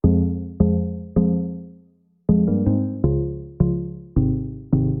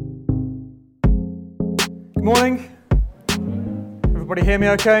Good morning. Everybody hear me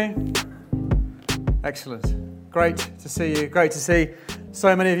okay? Excellent. Great to see you. Great to see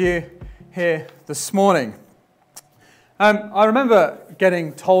so many of you here this morning. I remember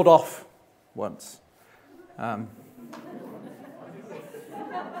getting told off once.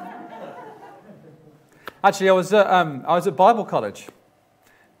 Actually, I was at Bible college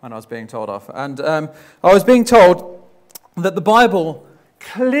when I was being told off, and I was being told that the Bible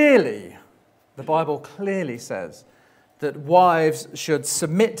clearly says that wives should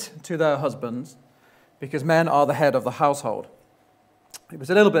submit to their husbands because men are the head of the household. It was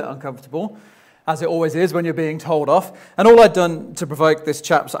a little bit uncomfortable, as it always is when you're being told off, and all I'd done to provoke this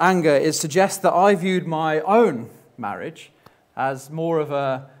chap's anger is suggest that I viewed my own marriage as more of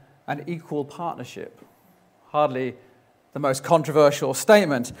an equal partnership. Hardly the most controversial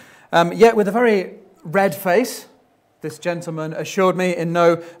statement. Yet with a very red face, this gentleman assured me in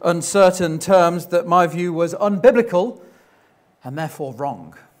no uncertain terms that my view was unbiblical and therefore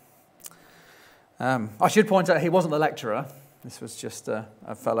wrong. I should point out he wasn't the lecturer. This was just a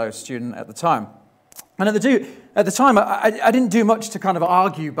fellow student at the time. And at the time, I didn't do much to kind of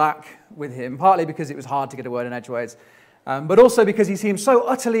argue back with him, partly because it was hard to get a word in edgeways, but also because he seemed so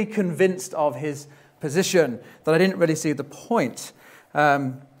utterly convinced of his position that I didn't really see the point.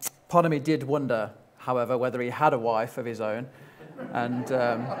 Part of me did wonder, however, whether he had a wife of his own, and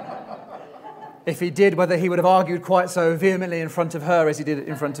if he did, whether he would have argued quite so vehemently in front of her as he did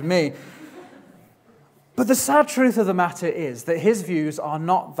in front of me. But the sad truth of the matter is that his views are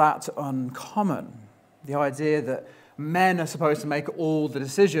not that uncommon. The idea that men are supposed to make all the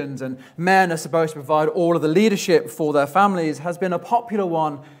decisions and men are supposed to provide all of the leadership for their families has been a popular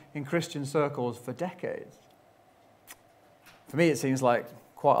one in Christian circles for decades. For me, it seems like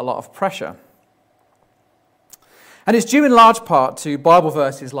quite a lot of pressure. And it's due in large part to Bible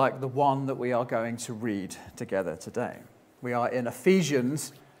verses like the one that we are going to read together today. We are in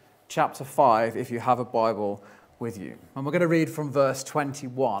Ephesians chapter 5, if you have a Bible with you. And we're going to read from verse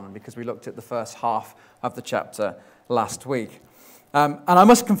 21 because we looked at the first half of the chapter last week. And I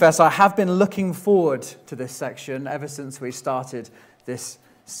must confess, I have been looking forward to this section ever since we started this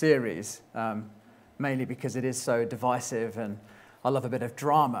series, mainly because it is so divisive and I love a bit of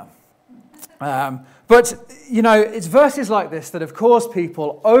drama. But, you know, it's verses like this that have caused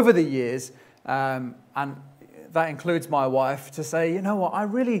people over the years, and that includes my wife, to say, you know what,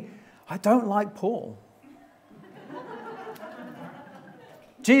 I don't like Paul.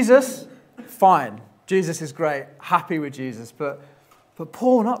 Jesus, fine. Jesus is great, happy with Jesus, but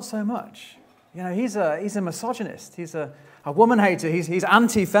Paul, not so much. You know, he's a misogynist. He's a woman hater. He's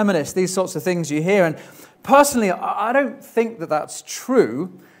anti-feminist. These sorts of things you hear. And personally, I don't think that that's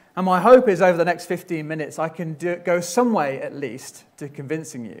true. And my hope is over the next 15 minutes, I can go some way at least to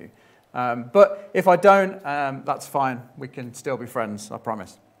convincing you. But if I don't, that's fine. We can still be friends, I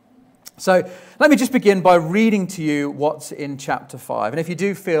promise. So let me just begin by reading to you what's in chapter 5. And if you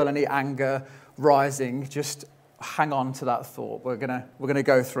do feel any anger rising, just hang on to that thought. We're gonna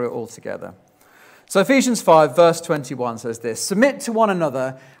go through it all together. So Ephesians 5, verse 21 says this: "Submit to one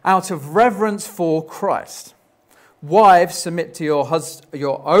another out of reverence for Christ. Wives, submit to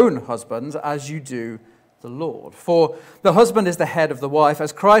your own husbands as you do the Lord. For the husband is the head of the wife,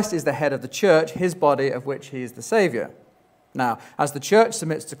 as Christ is the head of the church, his body, of which he is the Saviour. Now, as the church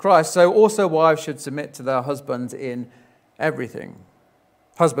submits to Christ, so also wives should submit to their husbands in everything.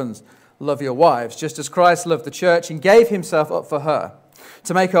 Husbands, love your wives, just as Christ loved the church and gave himself up for her,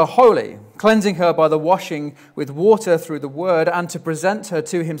 to make her holy, cleansing her by the washing with water through the word, and to present her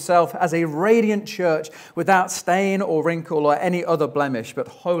to himself as a radiant church without stain or wrinkle or any other blemish, but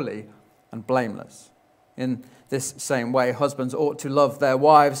holy and blameless. In this same way, husbands ought to love their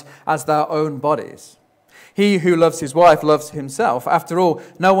wives as their own bodies. He who loves his wife loves himself. After all,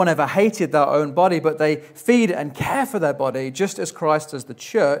 no one ever hated their own body, but they feed and care for their body, just as Christ does the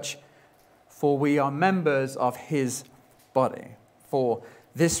church, for we are members of his body. For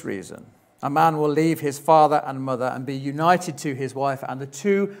this reason, a man will leave his father and mother and be united to his wife, and the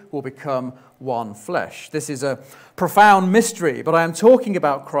two will become one flesh. This is a profound mystery, but I am talking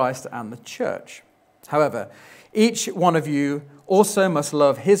about Christ and the church. However, each one of you also must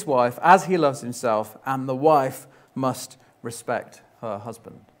love his wife as he loves himself, and the wife must respect her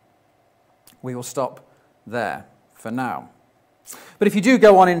husband." We will stop there for now. But if you do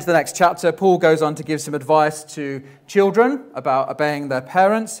go on into the next chapter, Paul goes on to give some advice to children about obeying their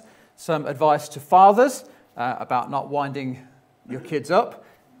parents, some advice to fathers about not winding your kids up,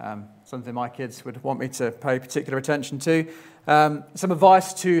 something my kids would want me to pay particular attention to, some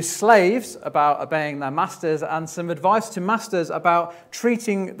advice to slaves about obeying their masters, and some advice to masters about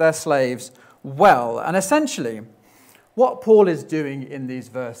treating their slaves well. And essentially, what Paul is doing in these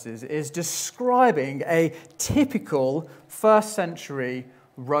verses is describing a typical first century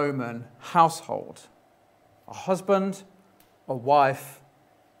Roman household. A husband, a wife,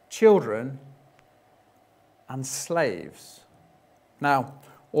 children, and slaves. Now,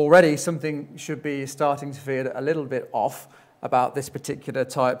 already something should be starting to feel a little bit off about this particular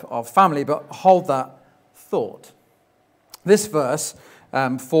type of family, but hold that thought. This verse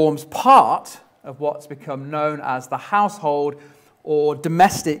forms part of what's become known as the household or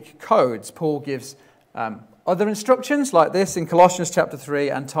domestic codes. Paul gives other instructions like this in Colossians chapter 3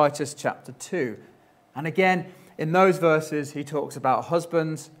 and Titus chapter 2. And again, in those verses, he talks about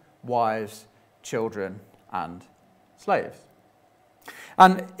husbands, wives, children, and slaves.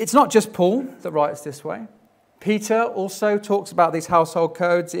 And it's not just Paul that writes this way. Peter also talks about these household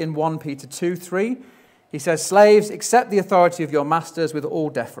codes in 1 Peter 2:3. He says, slaves, accept the authority of your masters with all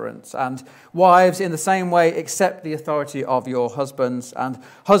deference, and wives, in the same way, accept the authority of your husbands, and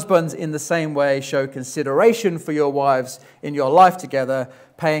husbands, in the same way, show consideration for your wives in your life together,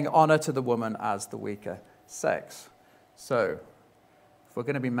 paying honor to the woman as the weaker sex. So, if we're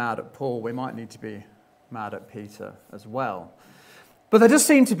going to be mad at Paul, we might need to be mad at Peter as well. But there does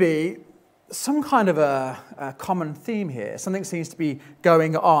seem to be some kind of a common theme here. Something seems to be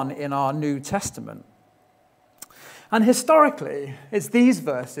going on in our New Testament. And historically, it's these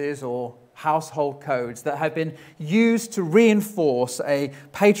verses or household codes that have been used to reinforce a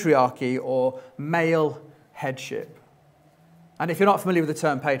patriarchy or male headship. And if you're not familiar with the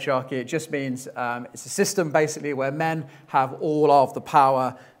term patriarchy, it just means it's a system basically where men have all of the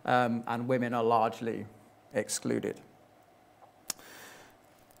power and women are largely excluded.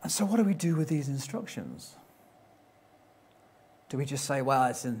 And so what do we do with these instructions? Do we just say, well,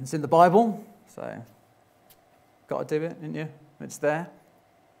 it's in the Bible, so got to do it, didn't you? It's there.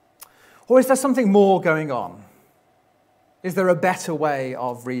 Or is there something more going on? Is there a better way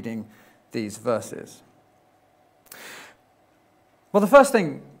of reading these verses? Well, the first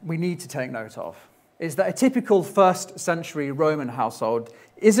thing we need to take note of is that a typical first century Roman household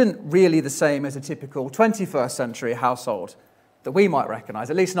isn't really the same as a typical 21st century household that we might recognize,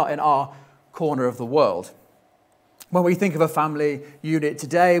 at least not in our corner of the world. When we think of a family unit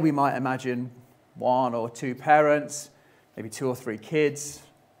today, we might imagine 1 or 2 parents, maybe 2 or 3 kids,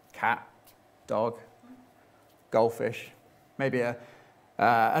 cat, dog, goldfish, maybe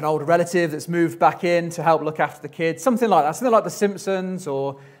an older relative that's moved back in to help look after the kids, something like that, something like The Simpsons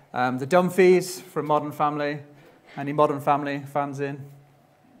or the Dumfies from Modern Family. Any Modern Family fans in?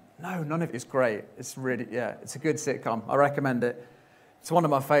 No, none of it is great. It's really, it's a good sitcom. I recommend it. It's one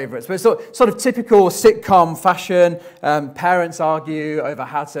of my favourites. But it's sort of typical sitcom fashion. Parents argue over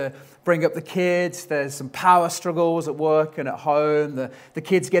how to bring up the kids. There's some power struggles at work and at home. The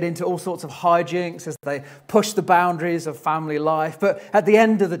kids get into all sorts of hijinks as they push the boundaries of family life. But at the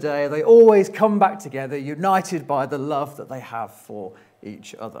end of the day, they always come back together, united by the love that they have for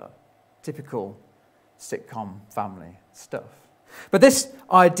each other. Typical sitcom family stuff. But this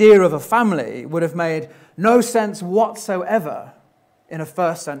idea of a family would have made no sense whatsoever in a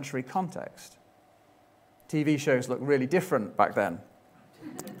first century context. TV shows looked really different back then.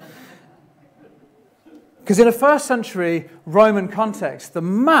 Because in a first century Roman context, the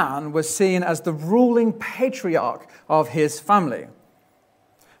man was seen as the ruling patriarch of his family.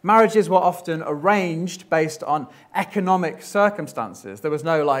 Marriages were often arranged based on economic circumstances. There was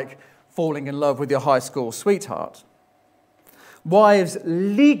no falling in love with your high school sweetheart. Wives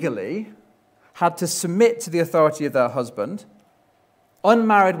legally had to submit to the authority of their husband.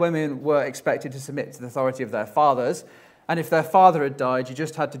 Unmarried women were expected to submit to the authority of their fathers. And if their father had died, you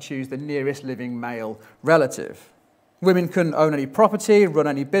just had to choose the nearest living male relative. Women couldn't own any property, run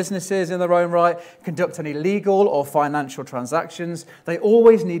any businesses in their own right, conduct any legal or financial transactions. They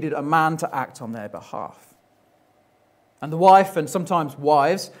always needed a man to act on their behalf. And the wife, and sometimes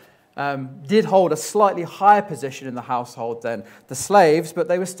wives, did hold a slightly higher position in the household than the slaves, but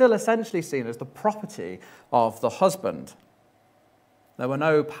they were still essentially seen as the property of the husband. There were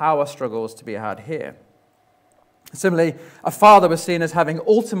no power struggles to be had here. Similarly, a father was seen as having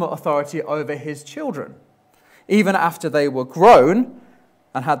ultimate authority over his children. Even after they were grown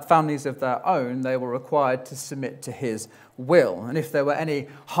and had families of their own, they were required to submit to his will. And if there were any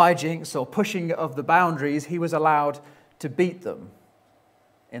hijinks or pushing of the boundaries, he was allowed to beat them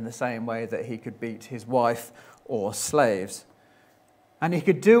in the same way that he could beat his wife or slaves. And he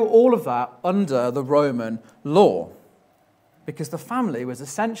could do all of that under the Roman law, because the family was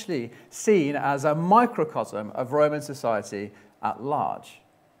essentially seen as a microcosm of Roman society at large.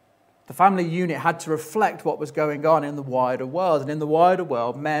 The family unit had to reflect what was going on in the wider world. And in the wider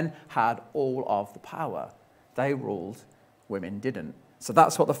world, men had all of the power. They ruled, women didn't. So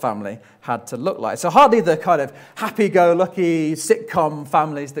that's what the family had to look like. So hardly the kind of happy-go-lucky sitcom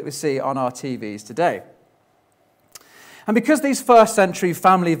families that we see on our TVs today. And because these first century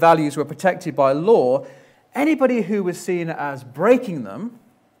family values were protected by law, anybody who was seen as breaking them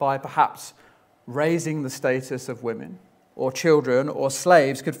by perhaps raising the status of women or children or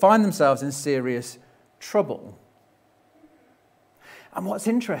slaves could find themselves in serious trouble. And what's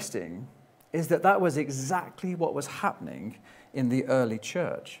interesting is that that was exactly what was happening in the early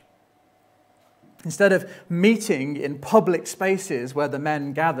church. Instead of meeting in public spaces where the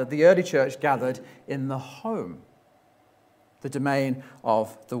men gathered, the early church gathered in the home, the domain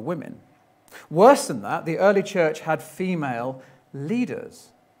of the women. Worse than that, the early church had female leaders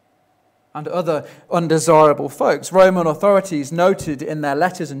and other undesirable folks. Roman authorities noted in their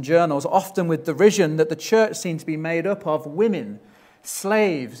letters and journals, often with derision, that the church seemed to be made up of women,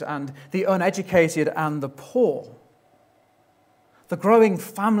 slaves, and the uneducated and the poor. The growing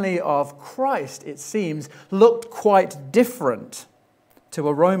family of Christ, it seems, looked quite different to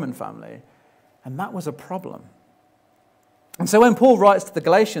a Roman family, and that was a problem. And so when Paul writes to the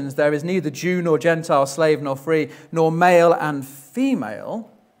Galatians, there is neither Jew nor Gentile, slave nor free, nor male and female,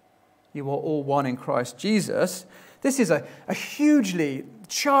 you are all one in Christ Jesus. This is a hugely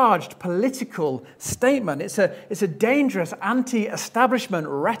charged political statement. It's a dangerous anti-establishment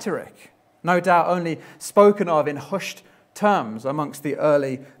rhetoric, no doubt only spoken of in hushed terms amongst the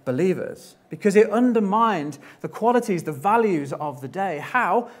early believers, because it undermined the qualities, the values of the day.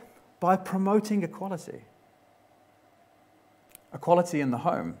 How? By promoting equality. Equality in the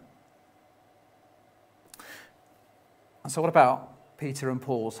home. And so what about Peter and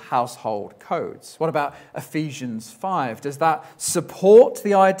Paul's household codes? What about Ephesians 5? Does that support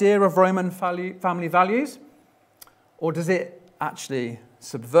the idea of Roman family values? Or does it actually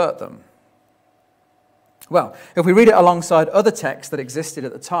subvert them? Well, if we read it alongside other texts that existed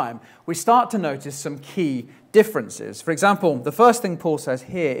at the time, we start to notice some key differences. For example, the first thing Paul says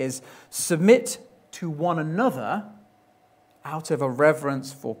here is, submit to one another out of a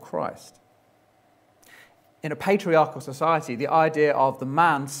reverence for Christ. In a patriarchal society, the idea of the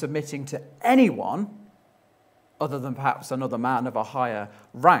man submitting to anyone other than perhaps another man of a higher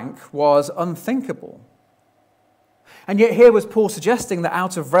rank was unthinkable. And yet here was Paul suggesting that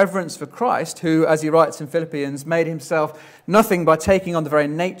out of reverence for Christ, who, as he writes in Philippians, made himself nothing by taking on the very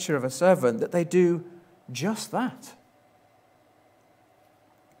nature of a servant, that they do just that.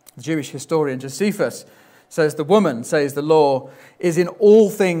 The Jewish historian Josephus says, the woman, says the law, is in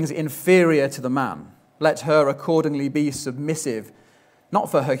all things inferior to the man. Let her accordingly be submissive, not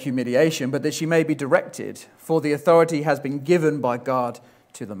for her humiliation, but that she may be directed, for the authority has been given by God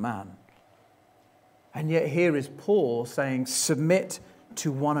to the man. And yet here is Paul saying, submit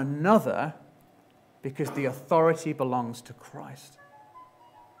to one another because the authority belongs to Christ.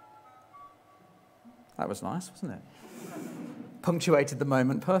 That was nice, wasn't it? Punctuated the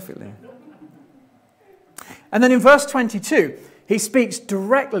moment perfectly. And then in verse 22, he speaks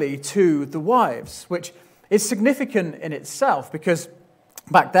directly to the wives, which is significant in itself because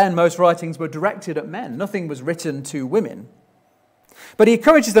back then most writings were directed at men. Nothing was written to women. But he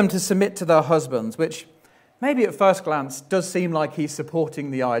encourages them to submit to their husbands, which maybe at first glance does seem like he's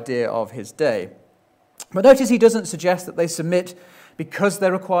supporting the idea of his day. But notice he doesn't suggest that they submit because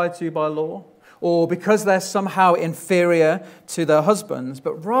they're required to by law or because they're somehow inferior to their husbands,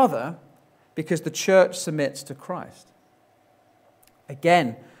 but rather because the church submits to Christ.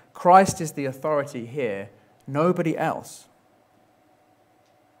 Again, Christ is the authority here, nobody else.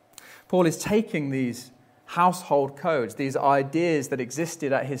 Paul is taking these household codes, these ideas that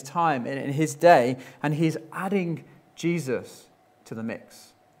existed at his time, in his day, and he's adding Jesus to the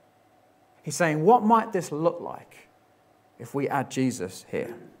mix. He's saying, what might this look like if we add Jesus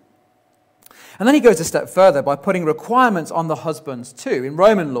here? And then he goes a step further by putting requirements on the husbands too. In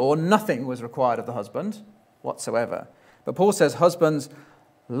Roman law, nothing was required of the husband whatsoever. But Paul says, husbands,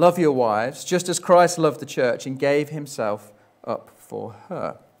 love your wives, just as Christ loved the church and gave himself up for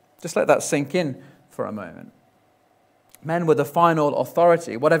her. Just let that sink in for a moment. Men were the final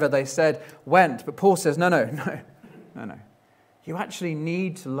authority. Whatever they said went. But Paul says, no. You actually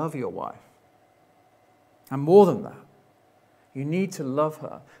need to love your wife. And more than that, you need to love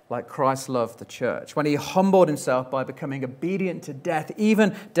her like Christ loved the church, when he humbled himself by becoming obedient to death,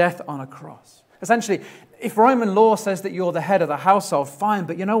 even death on a cross. Essentially, if Roman law says that you're the head of the household, fine,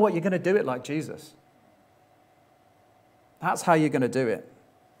 but you know what? You're going to do it like Jesus. That's how you're going to do it.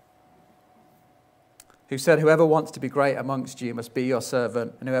 who said, "Whoever wants to be great amongst you must be your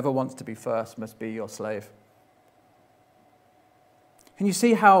servant, and whoever wants to be first must be your slave." Can you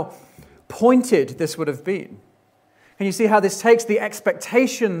see how pointed this would have been? Can you see how this takes the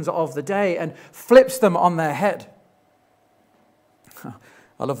expectations of the day and flips them on their head?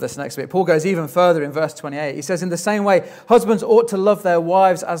 I love this next bit. Paul goes even further in verse 28. He says, "In the same way, husbands ought to love their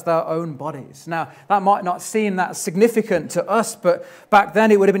wives as their own bodies." Now, that might not seem that significant to us, but back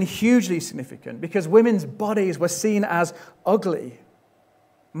then it would have been hugely significant because women's bodies were seen as ugly,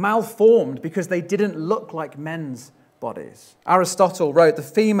 malformed because they didn't look like men's bodies. Aristotle wrote, "The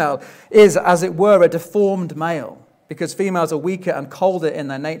female is, as it were, a deformed male. Because females are weaker and colder in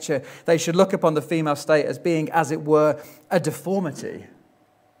their nature, they should look upon the female state as being, as it were, a deformity."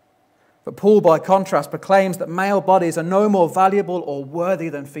 But Paul, by contrast, proclaims that male bodies are no more valuable or worthy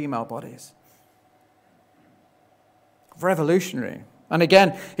than female bodies. Revolutionary. And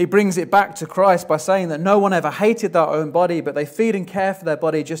again, he brings it back to Christ by saying that no one ever hated their own body, but they feed and care for their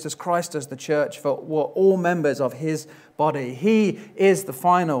body just as Christ does the church, for we're all members of his body. He is the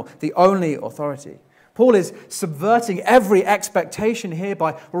final, the only authority. Paul is subverting every expectation here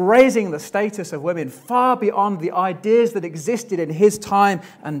by raising the status of women far beyond the ideas that existed in his time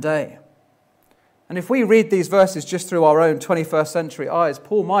and day. And if we read these verses just through our own 21st century eyes,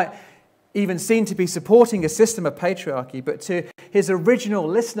 Paul might even seem to be supporting a system of patriarchy, but to his original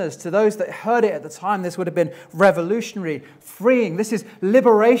listeners, to those that heard it at the time, this would have been revolutionary, freeing. This is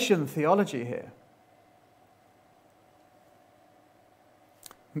liberation theology here.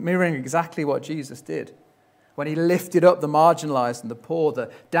 Mirroring exactly what Jesus did when he lifted up the marginalized and the poor,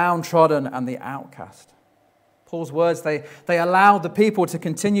 the downtrodden and the outcast. Paul's words, they allowed the people to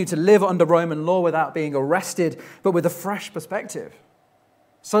continue to live under Roman law without being arrested, but with a fresh perspective.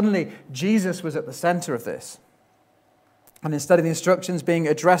 Suddenly, Jesus was at the center of this. And instead of the instructions being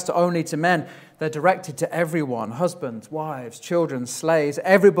addressed only to men, they're directed to everyone. Husbands, wives, children, slaves,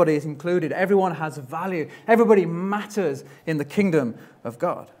 everybody is included. Everyone has value. Everybody matters in the kingdom of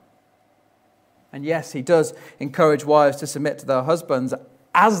God. And yes, he does encourage wives to submit to their husbands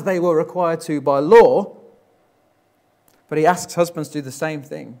as they were required to by law. But he asks husbands to do the same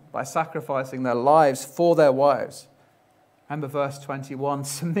thing by sacrificing their lives for their wives. Remember verse 21,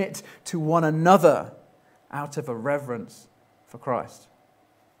 submit to one another out of a reverence for Christ.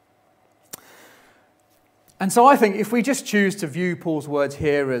 And so I think if we just choose to view Paul's words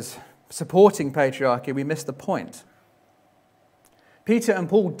here as supporting patriarchy, we miss the point. Peter and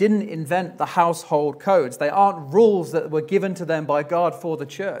Paul didn't invent the household codes. They aren't rules that were given to them by God for the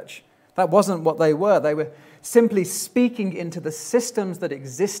church. That wasn't what they were. They were simply speaking into the systems that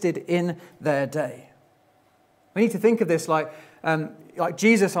existed in their day. We need to think of this like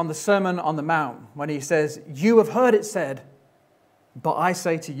Jesus on the Sermon on the Mount when he says, "You have heard it said, but I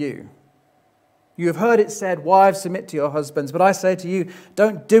say to you." You have heard it said, "Wives, submit to your husbands." But I say to you,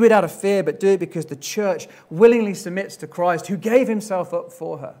 don't do it out of fear, but do it because the church willingly submits to Christ, who gave himself up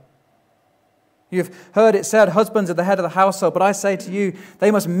for her. You've heard it said, "Husbands are the head of the household." But I say to you,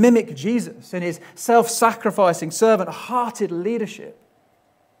 they must mimic Jesus in his self-sacrificing, servant-hearted leadership.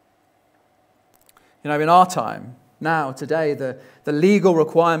 You know, in our time, now, today, the legal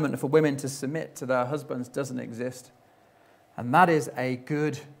requirement for women to submit to their husbands doesn't exist. And that is a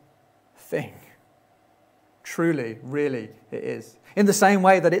good thing. Truly, really, it is. In the same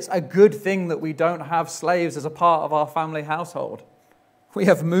way that it's a good thing that we don't have slaves as a part of our family household. We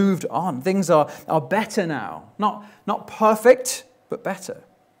have moved on. Things are better now. Not perfect, but better.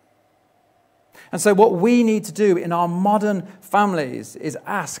 And so what we need to do in our modern families is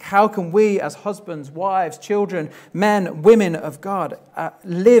ask, how can we as husbands, wives, children, men, women of God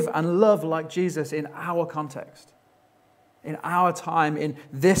live and love like Jesus in our context, in our time, in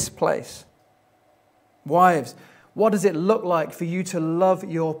this place? Wives, what does it look like for you to love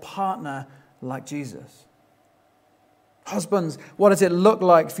your partner like Jesus? Husbands, what does it look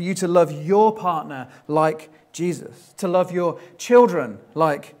like for you to love your partner like Jesus? To love your children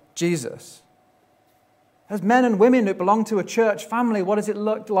like Jesus? As men and women who belong to a church family, what does it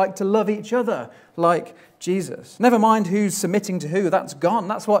look like to love each other like Jesus? Never mind who's submitting to who, that's gone.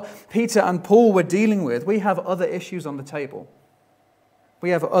 That's what Peter and Paul were dealing with. We have other issues on the table.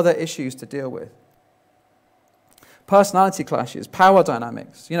 We have other issues to deal with. Personality clashes, power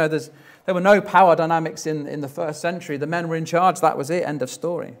dynamics. You know, there were no power dynamics in the first century. The men were in charge, that was it, end of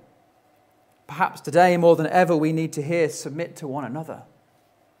story. Perhaps today, more than ever, we need to hear, submit to one another.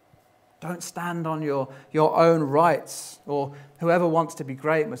 Don't stand on your own rights, or whoever wants to be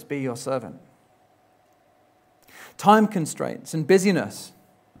great must be your servant. Time constraints and busyness.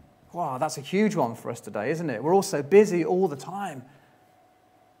 Wow, that's a huge one for us today, isn't it? We're all so busy all the time.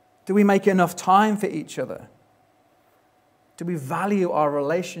 Do we make enough time for each other? Do we value our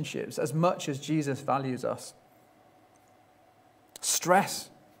relationships as much as Jesus values us? Stress.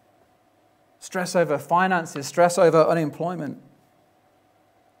 Stress over finances, stress over unemployment.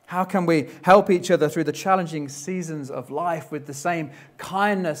 How can we help each other through the challenging seasons of life with the same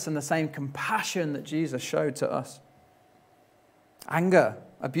kindness and the same compassion that Jesus showed to us? Anger,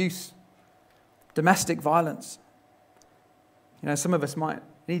 abuse, domestic violence. Some of us might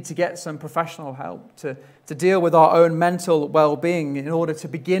need to get some professional help to deal with our own mental well-being in order to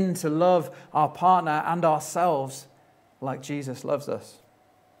begin to love our partner and ourselves like Jesus loves us.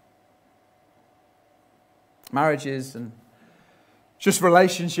 Marriages and just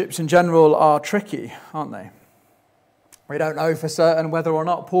relationships in general are tricky, aren't they? We don't know for certain whether or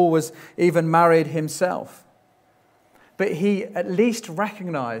not Paul was even married himself. But he at least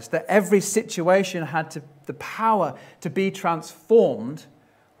recognized that every situation had the power to be transformed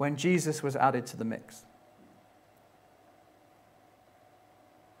when Jesus was added to the mix.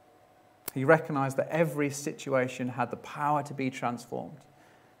 He recognized that every situation had the power to be transformed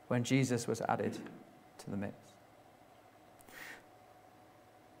when Jesus was added to the mix.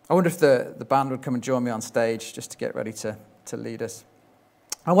 I wonder if the band would come and join me on stage just to get ready to lead us.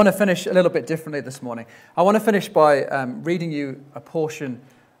 I want to finish a little bit differently this morning. I want to finish by reading you a portion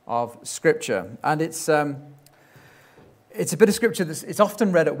of Scripture. And it's a bit of Scripture it's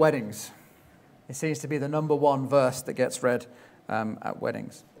often read at weddings. It seems to be the number one verse that gets read at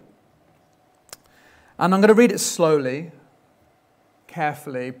weddings. And I'm going to read it slowly,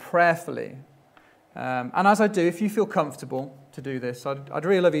 carefully, prayerfully. And as I do, if you feel comfortable to do this, I'd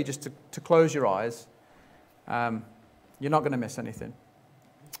really love you just to close your eyes. You're not going to miss anything.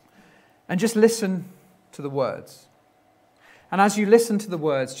 And just listen to the words. And as you listen to the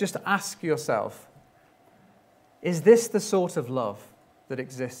words, just ask yourself, is this the sort of love that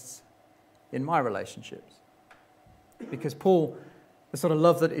exists in my relationships? Because Paul, the sort of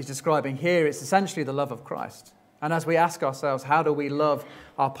love that he's describing here, it's essentially the love of Christ. And as we ask ourselves, how do we love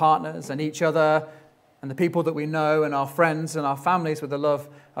our partners and each other and the people that we know and our friends and our families with the love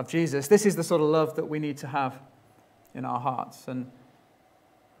of Jesus? This is the sort of love that we need to have in our hearts. And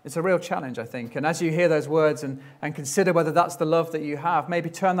it's a real challenge, I think. And as you hear those words and consider whether that's the love that you have, maybe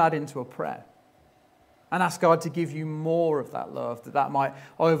turn that into a prayer. And ask God to give you more of that love, that might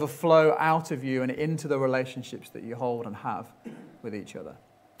overflow out of you and into the relationships that you hold and have with each other.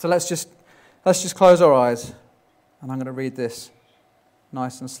 So let's just close our eyes, and I'm going to read this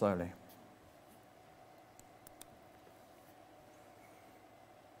nice and slowly.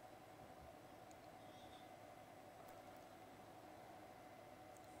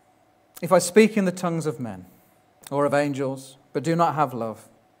 If I speak in the tongues of men or of angels, but do not have love,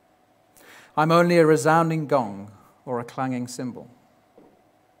 I'm only a resounding gong or a clanging cymbal.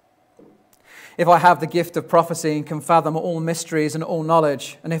 If I have the gift of prophecy and can fathom all mysteries and all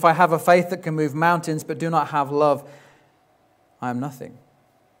knowledge, and if I have a faith that can move mountains but do not have love, I am nothing.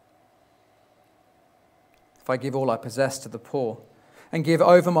 If I give all I possess to the poor and give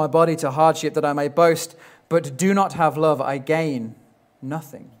over my body to hardship that I may boast, but do not have love, I gain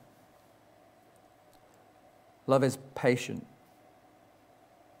nothing. Love is patient.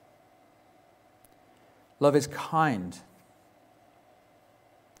 Love is kind.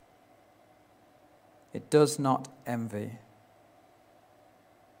 It does not envy.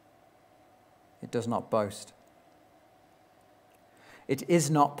 It does not boast. It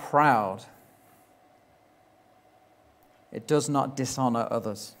is not proud. It does not dishonor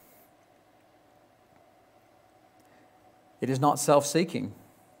others. It is not self-seeking.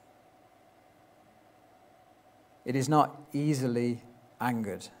 It is not easily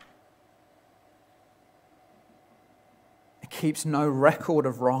angered. It keeps no record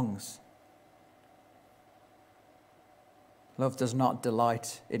of wrongs. Love does not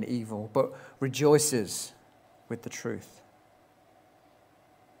delight in evil, but rejoices with the truth.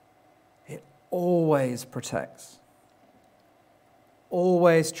 It always protects,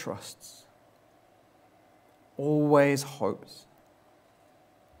 always trusts, always hopes,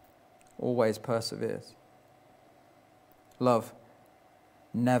 always perseveres. Love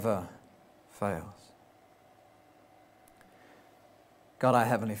never fails. God, our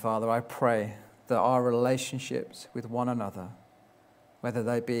Heavenly Father, I pray that our relationships with one another, whether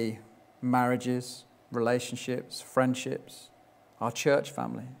they be marriages, relationships, friendships, our church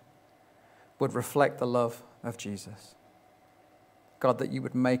family, would reflect the love of Jesus. God, that you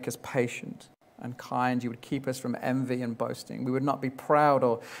would make us patient and kind. You would keep us from envy and boasting. We would not be proud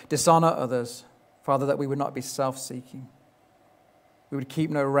or dishonor others. Father, that we would not be self-seeking. We would keep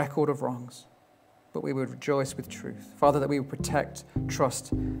no record of wrongs. but we would rejoice with truth. Father, that we would protect,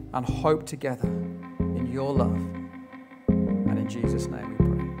 trust, and hope together in your love. And in Jesus' name we pray.